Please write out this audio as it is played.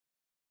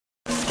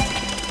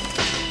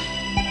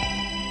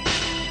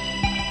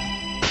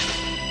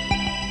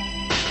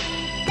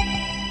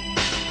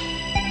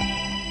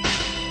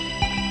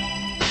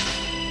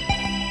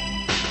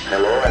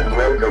Hello and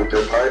welcome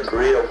to part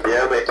 3 of the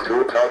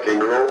Emic2 Talking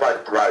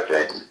Robot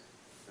project.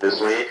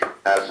 This week,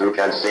 as you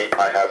can see,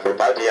 I have a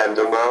body and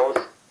a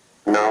mouth.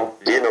 Now,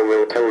 Dino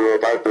will tell you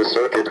about the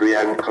circuitry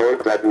and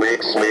code that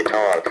makes me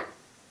talk.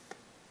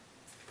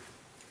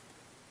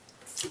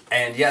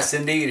 And yes,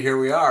 indeed, here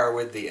we are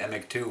with the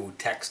Emic2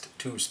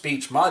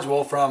 text-to-speech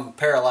module from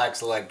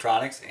Parallax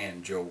Electronics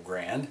and Joe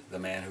Grand, the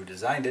man who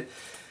designed it.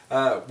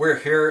 We're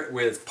here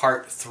with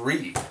part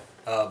 3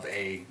 of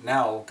a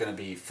now going to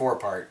be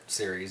 4-part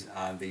series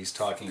on these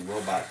talking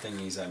robot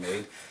thingies I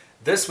made.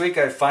 This week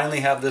I finally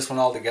have this one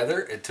all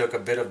together. It took a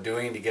bit of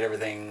doing to get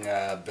everything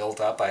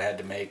built up. I had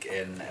to make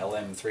an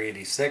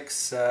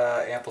Lm386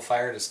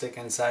 amplifier to stick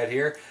inside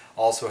here.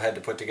 Also had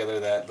to put together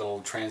that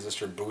little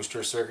transistor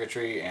booster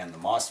circuitry and the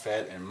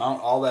MOSFET and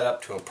mount all that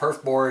up to a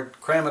perf board,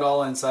 cram it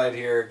all inside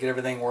here, get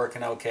everything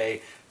working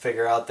okay,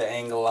 figure out the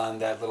angle on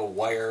that little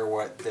wire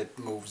that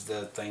moves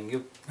the thing.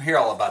 You'll hear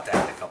all about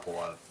that in a couple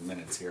of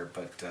minutes here,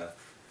 but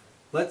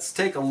let's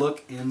take a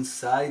look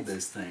inside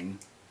this thing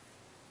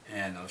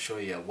and I'll show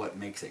you what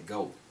makes it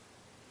go.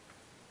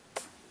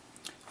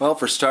 Well,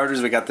 for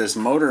starters, we got this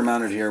motor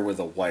mounted here with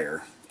a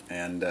wire,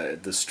 and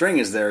the string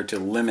is there to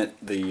limit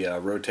the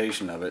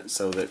rotation of it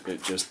so that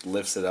it just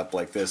lifts it up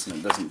like this and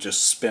it doesn't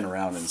just spin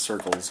around in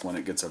circles when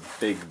it gets a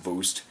big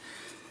boost.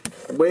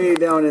 Way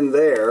down in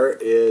there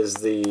is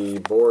the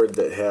board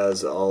that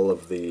has all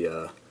of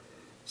the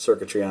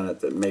circuitry on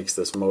it that makes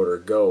this motor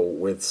go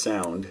with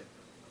sound.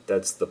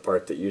 That's the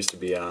part that used to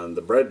be on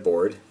the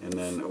breadboard, and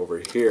then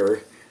over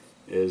here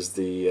is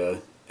the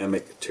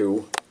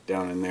Emic2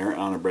 down in there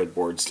on a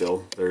breadboard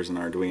still. There's an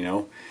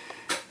Arduino.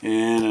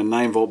 And a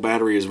 9-volt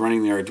battery is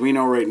running the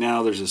Arduino right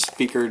now. There's a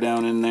speaker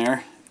down in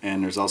there.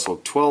 And there's also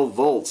 12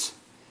 volts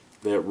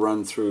that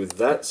run through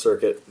that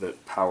circuit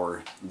that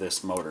power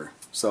this motor.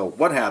 So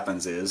what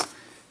happens is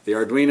the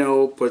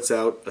Arduino puts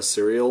out a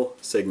serial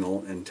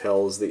signal and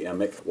tells the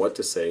Emic what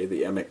to say.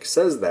 The Emic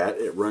says that.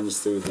 It runs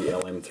through the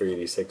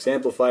Lm386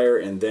 amplifier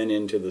and then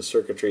into the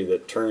circuitry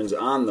that turns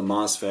on the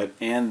MOSFET,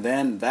 and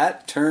then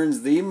that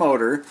turns the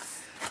motor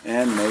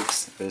and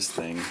makes this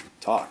thing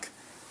talk.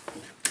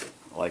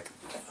 Like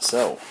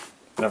so.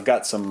 And I've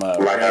got some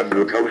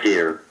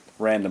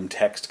random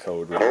text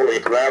code.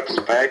 Holy crap,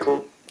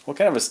 Spackle. What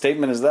kind of a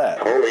statement is that?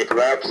 Holy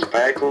crap,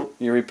 Spackle.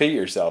 You repeat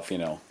yourself, you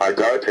know. I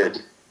got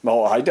it.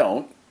 No, I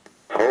don't.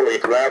 Holy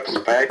crap,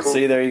 Spackle.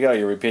 See, there you go.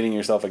 You're repeating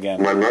yourself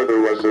again. My mother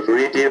was a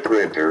 3D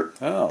printer.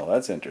 Oh,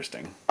 that's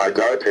interesting. I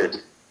got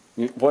it.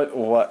 What?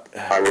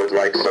 I would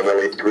like some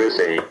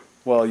electricity.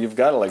 Well, you've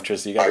got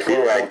electricity. I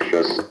feel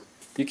anxious.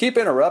 You keep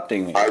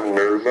interrupting me. I'm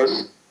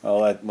nervous.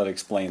 Oh, that would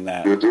explain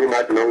that. You do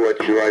not know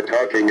what you are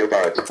talking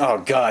about.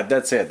 Oh, God,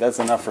 that's it. That's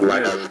enough for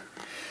me.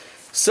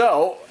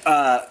 So,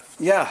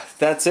 yeah,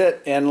 that's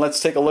it. And let's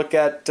take a look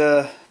at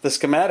the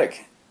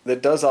schematic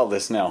that does all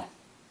this now.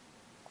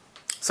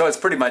 So it's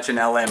pretty much an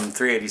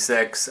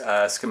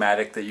Lm386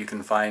 schematic that you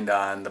can find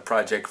on the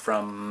project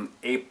from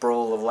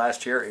April of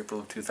last year, April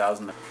of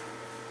 2000.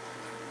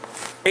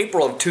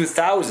 April of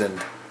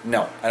 2000?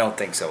 No, I don't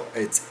think so.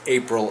 It's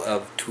April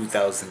of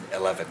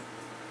 2011,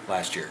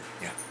 last year.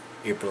 Yeah,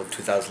 April of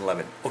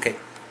 2011. Okay,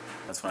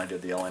 that's when I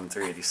did the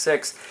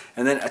Lm386.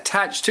 And then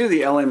attached to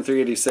the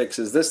Lm386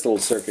 is this little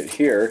circuit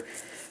here.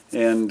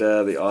 And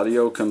the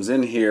audio comes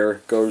in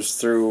here, goes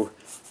through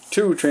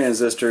 2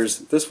 transistors.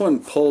 This one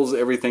pulls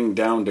everything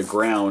down to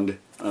ground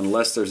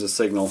unless there's a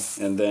signal,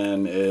 and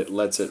then it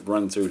lets it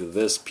run through to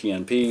this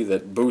PNP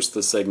that boosts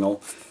the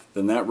signal.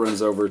 Then that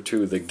runs over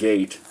to the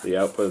gate. The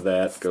output of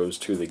that goes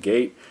to the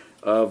gate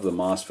of the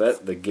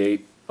MOSFET. The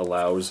gate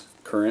allows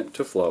current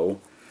to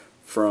flow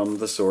from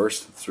the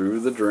source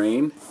through the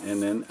drain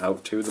and then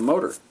out to the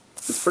motor.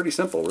 It's pretty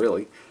simple,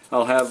 really.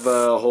 I'll have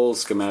a whole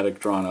schematic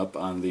drawn up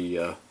on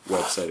the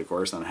website, of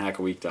course, on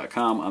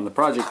hackaweek.com on the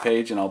project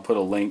page, and I'll put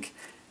a link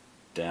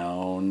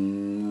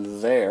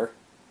down there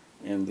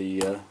in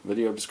the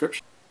video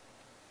description.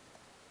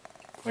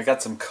 We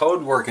got some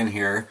code work in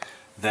here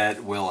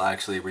that will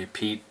actually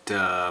repeat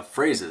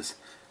phrases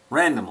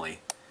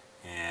randomly,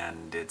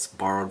 and it's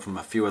borrowed from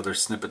a few other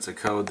snippets of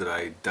code that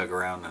I dug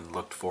around and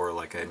looked for,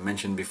 like I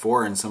mentioned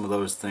before, and some of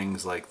those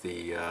things like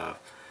the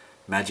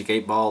Magic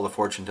 8 Ball, the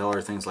Fortune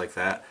Teller, things like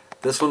that.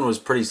 This one was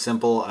pretty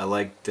simple. I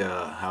liked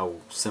how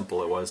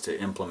simple it was to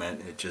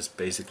implement. It just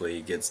basically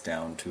gets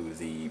down to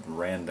the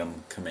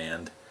random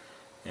command,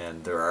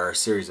 and there are a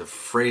series of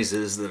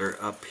phrases that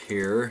are up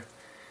here.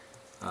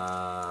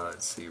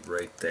 Let's see,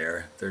 right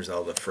there. There's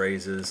all the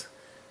phrases.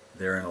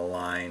 They're in a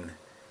line.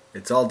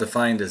 It's all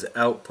defined as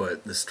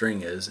output, the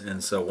string is,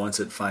 and so once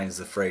it finds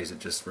the phrase, it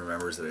just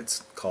remembers that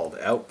it's called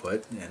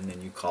output, and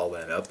then you call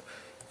that up,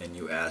 and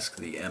you ask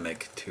the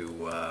Emic to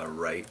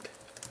write.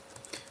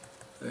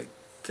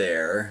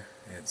 There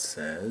it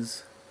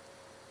says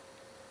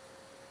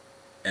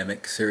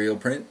Emic serial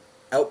print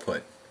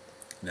output,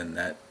 and then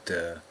that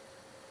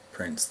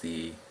prints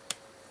the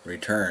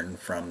return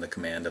from the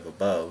command of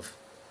above.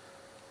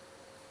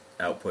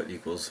 Output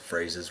equals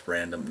phrases,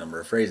 random number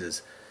of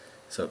phrases.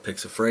 So it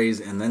picks a phrase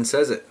and then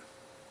says it.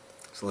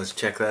 So let's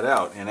check that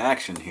out in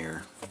action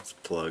here. Let's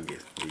plug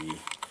the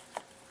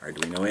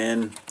Arduino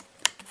in.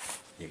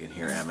 You can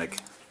hear Emic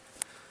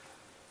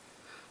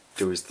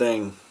do his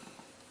thing.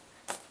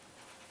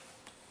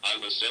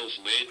 I'm a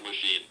self-made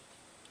machine.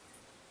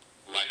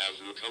 I have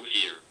to come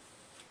here.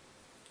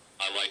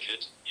 I like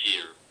it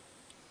here.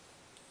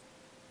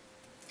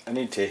 I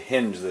need to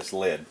hinge this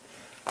lid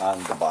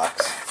on the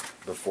box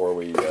before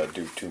we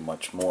do too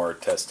much more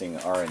testing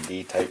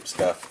R&D type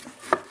stuff.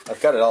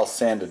 I've got it all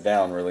sanded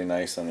down really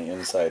nice on the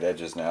inside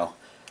edges now,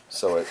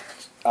 so it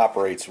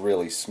operates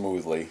really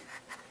smoothly.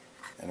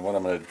 And what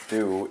I'm going to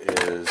do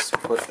is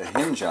put a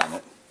hinge on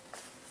it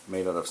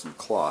made out of some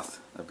cloth.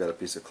 I've got a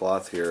piece of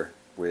cloth here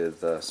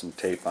with some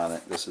tape on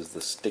it. This is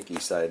the sticky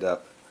side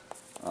up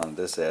on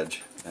this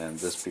edge, and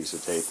this piece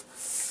of tape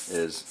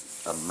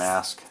is a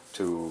mask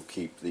to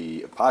keep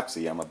the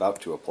epoxy I'm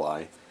about to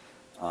apply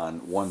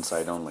on one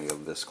side only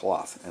of this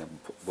cloth. And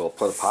we'll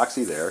put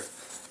epoxy there,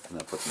 and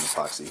then put some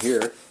epoxy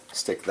here,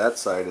 stick that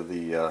side of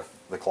the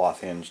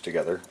cloth hinge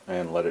together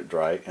and let it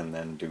dry, and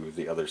then do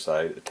the other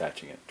side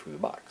attaching it to the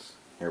box.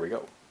 Here we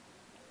go.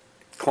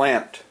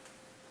 Clamped.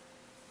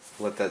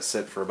 Let that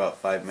sit for about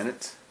 5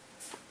 minutes.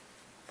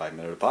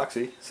 5-minute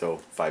epoxy, so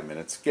 5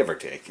 minutes give or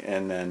take,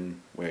 and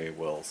then we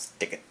will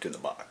stick it to the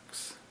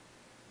box.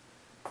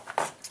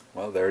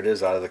 Well, there it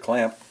is out of the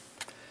clamp.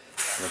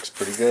 Looks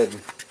pretty good.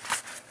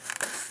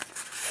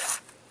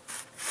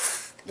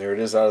 There it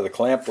is out of the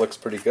clamp. Looks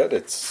pretty good.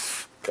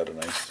 It's got a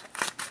nice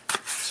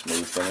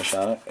smooth finish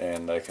on it,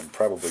 and I can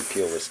probably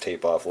peel this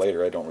tape off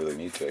later. I don't really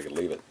need to. I could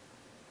leave it.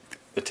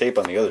 The tape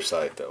on the other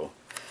side, though,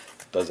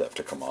 does have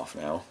to come off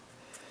now.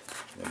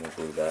 Then we'll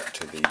glue that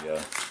to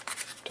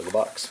the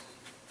box.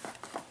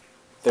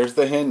 There's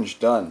the hinge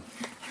done,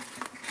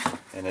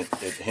 and it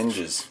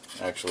hinges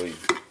actually.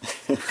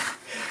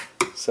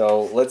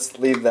 So let's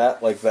leave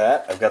that like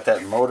that. I've got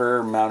that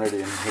motor mounted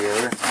in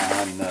here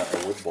on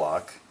a wood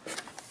block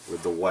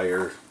with the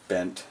wire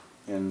bent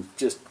in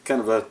just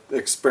kind of an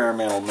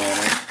experimental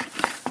manner,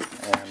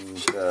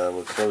 and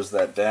we'll close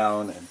that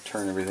down and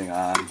turn everything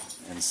on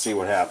and see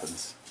what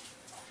happens.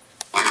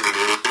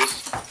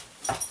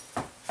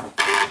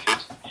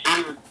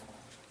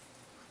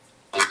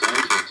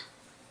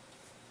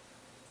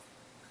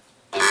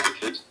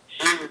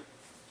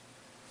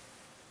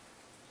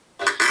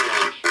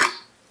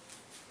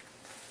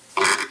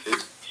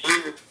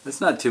 It's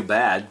not too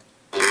bad.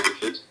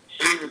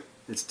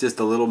 It's just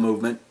a little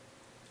movement.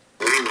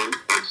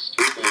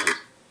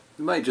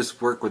 You might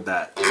just work with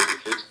that.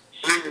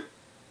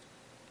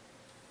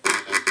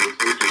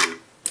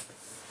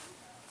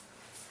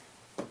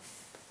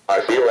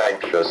 I feel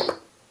anxious.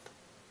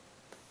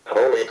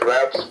 Holy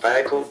crap,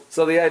 Spackle.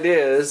 So the idea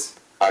is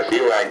I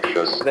feel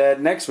anxious.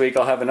 that next week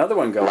I'll have another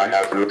one I going.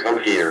 have to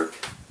come here.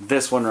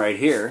 This one right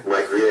here.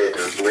 My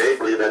creator made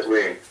me that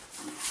way.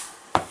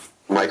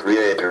 My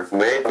creator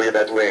made me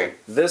that way.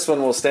 This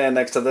one will stand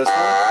next to this one.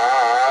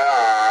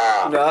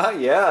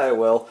 Yeah, it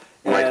will.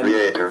 My And,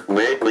 creator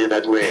made me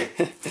that way.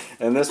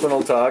 and this one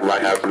will talk. I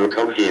have to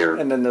come here.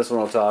 And then this one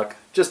will talk.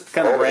 Just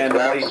kind of Holy crap,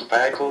 randomly,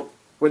 Spackle.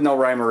 with no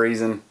rhyme or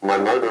reason, My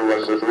mother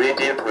was a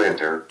 3D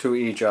printer. to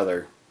each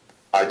other.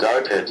 I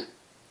darted.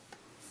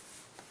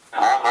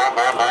 Ha ha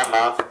ha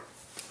ha ha.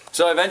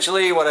 So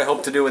eventually what I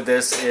hope to do with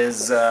this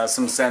is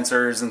some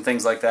sensors and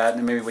things like that,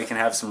 and maybe we can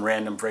have some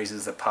random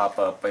phrases that pop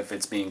up if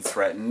it's being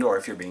threatened or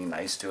if you're being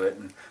nice to it,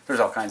 and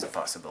there's all kinds of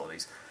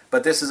possibilities.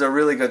 But this is a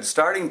really good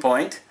starting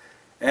point,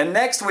 and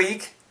next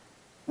week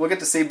we'll get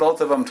to see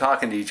both of them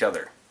talking to each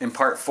other in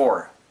part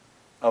 4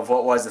 of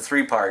what was a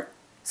 3-part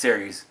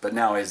series, but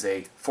now is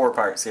a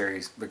 4-part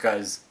series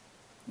because,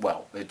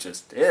 well, it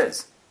just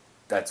is.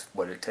 That's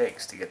what it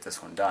takes to get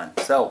this one done.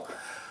 So,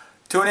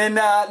 tune in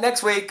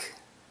next week,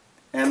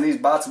 and these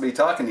bots will be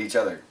talking to each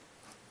other.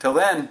 Till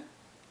then,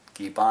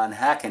 keep on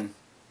hacking.